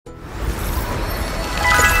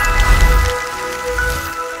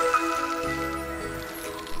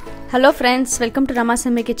Hello friends, welcome to Ramas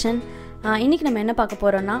Yummy Kitchen. இன்னைக்கு நம்ம என்ன பார்க்க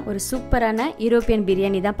போறோம்னா ஒரு சூப்பரான யூரோப்பியன்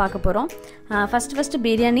பிரியாணி தான் பார்க்க போறோம். ஃபர்ஸ்ட்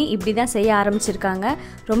பிரியாணி இப்படி தான் செய்ய ஆரம்பிச்சிருக்காங்க.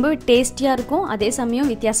 ரொம்ப டேஸ்டியா இருக்கும், அதே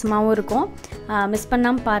சமயம் வித்தியாசமாவும் இருக்கும். மிஸ்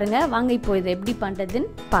பண்ணாம பாருங்க. வாங்க இப்போ இது எப்படி பண்றதுன்னு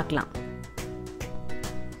பார்க்கலாம்.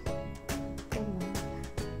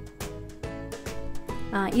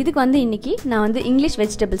 இதுக்கு வந்து இன்னைக்கு நான் இங்கிலீஷ்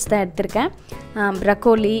வெஜிடபிள்ஸ் தான் எடுத்துர்க்கேன்.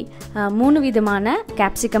 ப்ரக்கோலி, 3 விதமான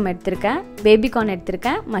கேப்சிகம் எடுத்துர்க்கேன், பேபிகார்ன்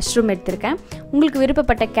எடுத்துர்க்கேன், மஷ்ரூம் எடுத்துர்க்கேன். உங்களுக்கு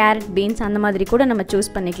விருப்பப்பட்ட கேரட், பீன்ஸ் அந்த மாதிரி கூட நம்ம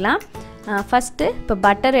சூஸ் பண்ணிக்கலாம். ஃபர்ஸ்ட் இப்போ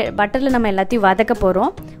பட்டரில் நம்ம எல்லாத்தையும் வதக்க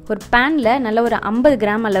போகிறோம். ஒரு பேனில் நல்ல ஒரு 50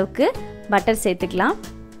 கிராம் அளவுக்கு பட்டர் சேர்த்துக்கலாம்.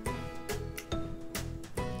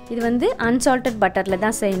 இது அன்சால்டட் பட்டரில்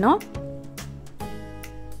தான் செய்யணும்.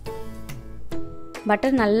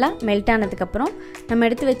 பட்டர் நல்லா மெல்ட் ஆனதுக்கப்புறம் நம்ம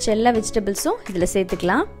எடுத்து வச்ச எல்லா வெஜிடபிள்ஸும் இதில்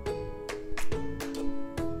சேர்த்துக்கலாம்.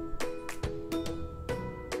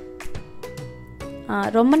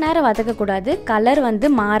 ரொம்ப நேரம் வதக்கக்கூடாது. கலர்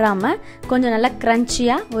மாறாமல் கொஞ்சம் நல்லா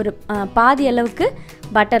க்ரன்ச்சியாக ஒரு பாதி அளவுக்கு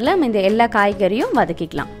பட்டரில் நம்ம இந்த எல்லா காய்கறியும்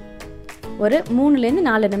வதக்கிக்கலாம். ஒரு 3லேருந்து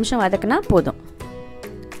 4 நிமிஷம் வதக்கினா போதும்.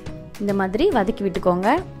 இந்த மாதிரி வதக்கி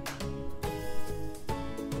விட்டுக்கோங்க.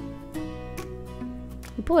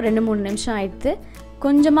 இப்போது 2-3 நிமிஷம் ஆயிடுத்து.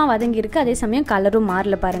 கொஞ்சமாக வதங்கியிருக்கு, அதே சமயம் கலரும்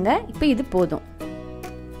மாறல பாருங்கள். இப்போ இது போதும்.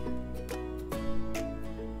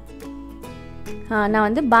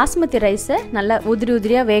 நான் பாஸ்மதி ரைஸை நல்லா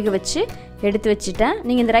உதிரியாக வேக வச்சு எடுத்து வச்சுட்டேன்.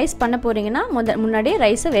 நீங்கள் இந்த ரைஸ் பண்ண போகிறீங்கன்னா முன்னாடியே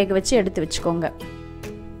ரைஸை வேக வச்சு எடுத்து வச்சுக்கோங்க.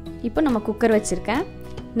 இப்போ நம்ம குக்கர் வச்சுருக்கேன்.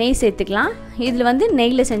 நெய் சேர்த்துக்கலாம். இதில்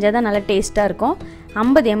நெய்யில் செஞ்சால் தான் நல்லா டேஸ்ட்டாக இருக்கும்.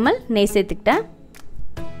 50 ml நெய் சேர்த்துக்கிட்டேன்.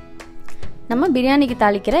 நம்ம பிரியாணிக்கு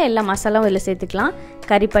தாளிக்கிற எல்லா மசாலாவும் இதில் சேர்த்துக்கலாம்.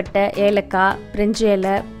 கறிப்பட்டை, ஏலக்காய், பிரிஞ்சி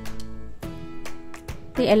இலை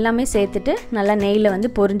எல்லாமே சேர்த்துட்டு நல்லா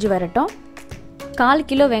நெய்யில் பொரிஞ்சு வரட்டும். 1/4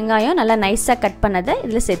 கிலோ வெங்காயம் நல்லா நைஸாக கட் பண்ணதை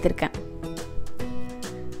இதில் சேர்த்துருக்கேன்.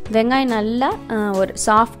 வெங்காயம் நல்லா ஒரு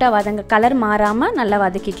சாஃப்டாக கலர் மாறாமல் நல்லா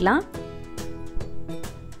வதக்கிக்கலாம்.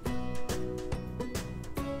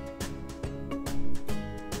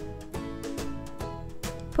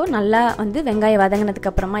 இப்போது நல்லா வெங்காயம்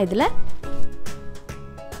வதங்கினதுக்கப்புறமா இதில்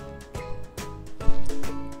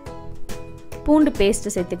பூண்டு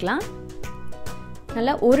பேஸ்ட்டு சேர்த்துக்கலாம்.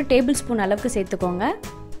 நல்லா 1 டேபிள் ஸ்பூன் அளவுக்கு சேர்த்துக்கோங்க.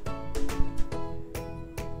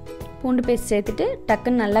 பூண்டு பேஸ்ட் சேர்த்துட்டு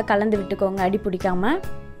டக்குன்னு நல்லா கலந்து விட்டுக்கோங்க, அடி பிடிக்காமல்.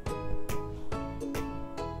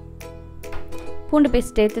 பூண்டு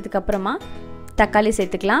பேஸ்ட் சேர்த்ததுக்கப்புறமா தக்காளி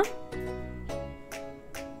சேர்த்துக்கலாம்.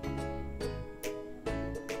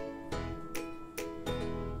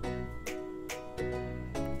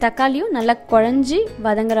 தக்காளியும் நல்லா குழஞ்சி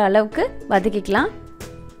வதங்குற அளவுக்கு வதக்கிக்கலாம்.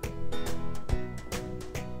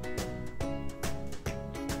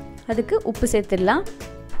 அதுக்கு உப்பு சேர்த்துடலாம்.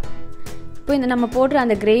 இப்போ இந்த நம்ம போடுற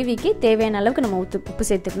அந்த கிரேவிக்கு தேவையான அளவுக்கு நம்ம உப்பு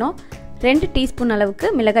சேர்த்துக்கணும். 2 டீஸ்பூன் அளவுக்கு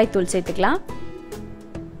மிளகாய் தூள் சேர்த்துக்கலாம்.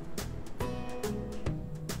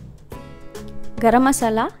 கரம்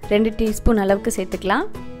மசாலா 2 டீஸ்பூன் அளவுக்கு சேர்த்துக்கலாம்.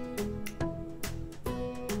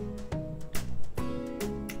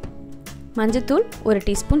 மஞ்சத்தூள் 1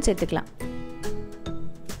 டீஸ்பூன் சேர்த்துக்கலாம்.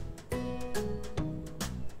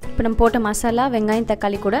 இப்போ நம்ம போட்ட மசாலா, வெங்காயம்,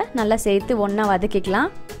 தக்காளி கூட நல்லா சேர்த்து ஒன்றா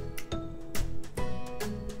வதக்கிக்கலாம்.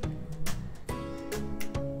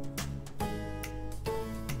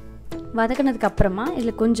 வதக்கினதுக்கு அப்புறமா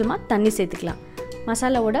இதில் கொஞ்சமாக தண்ணி சேர்த்துக்கலாம்.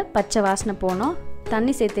 மசாலாவோட பச்சை வாசனை போனோம்.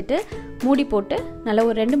 தண்ணி சேர்த்துட்டு மூடி போட்டு நல்லா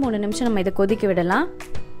ஒரு 2-3 நிமிஷம் நம்ம இதை கொதிக்க விடலாம்.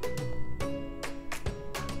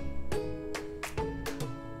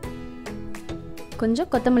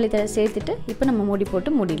 கொஞ்சம் கொத்தமல்லி தழை சேர்த்துட்டு இப்போ நம்ம மூடி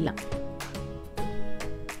போட்டு மூடிடலாம்.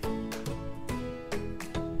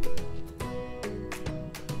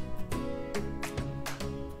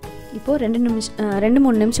 இப்போது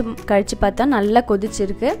 2-3 நிமிஷம் கழித்து பார்த்தா நல்லா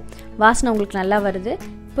கொதிச்சிருக்கு. வாசனை உங்களுக்கு நல்லா வருது.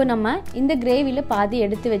 இப்போ நம்ம இந்த கிரேவியில் பாதி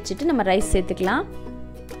எடுத்து வச்சுட்டு நம்ம ரைஸ் சேர்த்துக்கலாம்.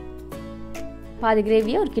 பாதி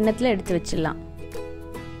கிரேவியை ஒரு கிண்ணத்தில் எடுத்து வச்சிடலாம்.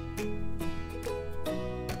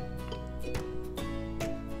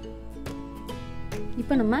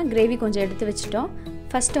 இப்போ நம்ம கிரேவி கொஞ்சம் எடுத்து வச்சிட்டோம்.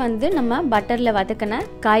 ஃபஸ்ட்டு நம்ம பட்டரில் வதக்கின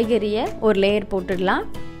காய்கறியை ஒரு லேயர் போட்டுடலாம்.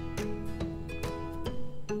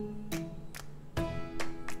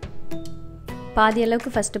 பாதி அளவுக்கு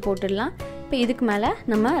ஃபஸ்ட்டு போட்டுடலாம். இப்போ இதுக்கு மேலே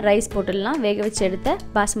நம்ம ரைஸ் போட்டுடலாம். வேக வச்சு எடுத்த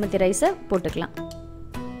பாஸ்மதி ரைஸை போட்டுக்கலாம்.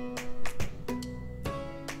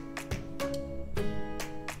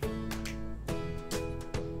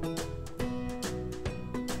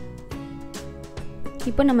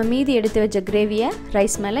 இப்போ நம்ம மீதி எடுத்து வச்ச கிரேவியை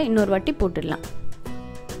ரைஸ் மேலே இன்னொரு வாட்டி போட்டுடலாம்.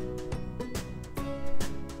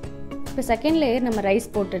 இப்போ செகண்ட் லேயர் நம்ம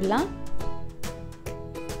ரைஸ் போட்டுடலாம்.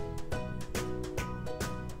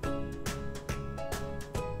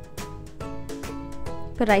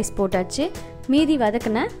 இப்போ ரைஸ் போட்டாச்சு. மீதி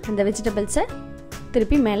வதக்கின அந்த வெஜிடபிள்ஸை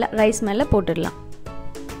திருப்பி மேலே ரைஸ் மேலே போட்டுடலாம்.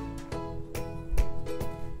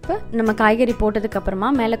 இப்போ நம்ம காய்கறி போட்டதுக்கப்புறமா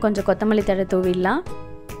மேலே கொஞ்சம் கொத்தமல்லி தழை தூவிடலாம்.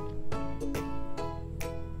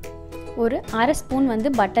 ஒரு அரை ஸ்பூன் வந்து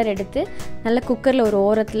பட்டர் எடுத்து நல்லா குக்கரில் ஒரு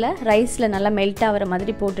ஓரத்தில் ரைஸில் நல்லா மெல்ட் ஆகிற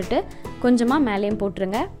மாதிரி போட்டுட்டு கொஞ்சமாக மேலேயும்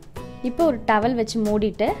போட்டுருங்க. இப்போ ஒரு டவல் வச்சு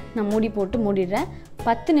மூடிட்டு நான் மூடி போட்டு மூடிடுறேன்.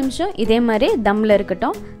 10 நிமிஷம் இதே மாதிரி தம்மில்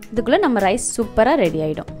இருக்கட்டும். இதுக்குள்ளே நம்ம ரைஸ் சூப்பராக ரெடி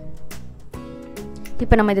ஆகிடும்.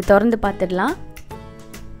 இப்போ நம்ம இதை திறந்து பார்த்துடலாம்.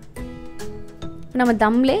 நம்ம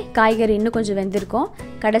தம்லே காய்கறி இன்னும் கொஞ்சம் வெந்திருக்கோம்.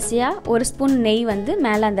 கடைசியாக ஒரு ஸ்பூன் நெய் வந்து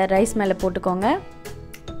மேலே அந்த ரைஸ் மேலே போட்டுக்கோங்க.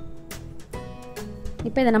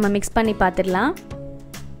 இப்போ இதை நம்ம மிக்ஸ் பண்ணி பார்த்துடலாம்.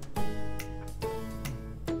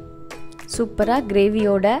 சூப்பராக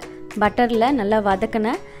கிரேவியோட பட்டரில் நல்லா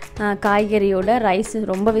வதக்கின காய்கறியோட ரைஸ்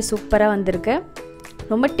ரொம்பவே சூப்பராக வந்திருக்கு.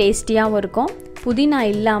 ரொம்ப டேஸ்டியாகவும் இருக்கும். புதினா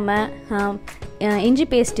இல்லாமல் இஞ்சி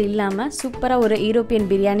பேஸ்ட் இல்லாமல் சூப்பராக ஒரு யூரோப்பியன்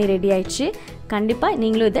பிரியாணி ரெடி ஆயிடுச்சு. கண்டிப்பாக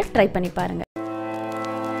நீங்களும் இதை ட்ரை பண்ணி பாருங்கள்.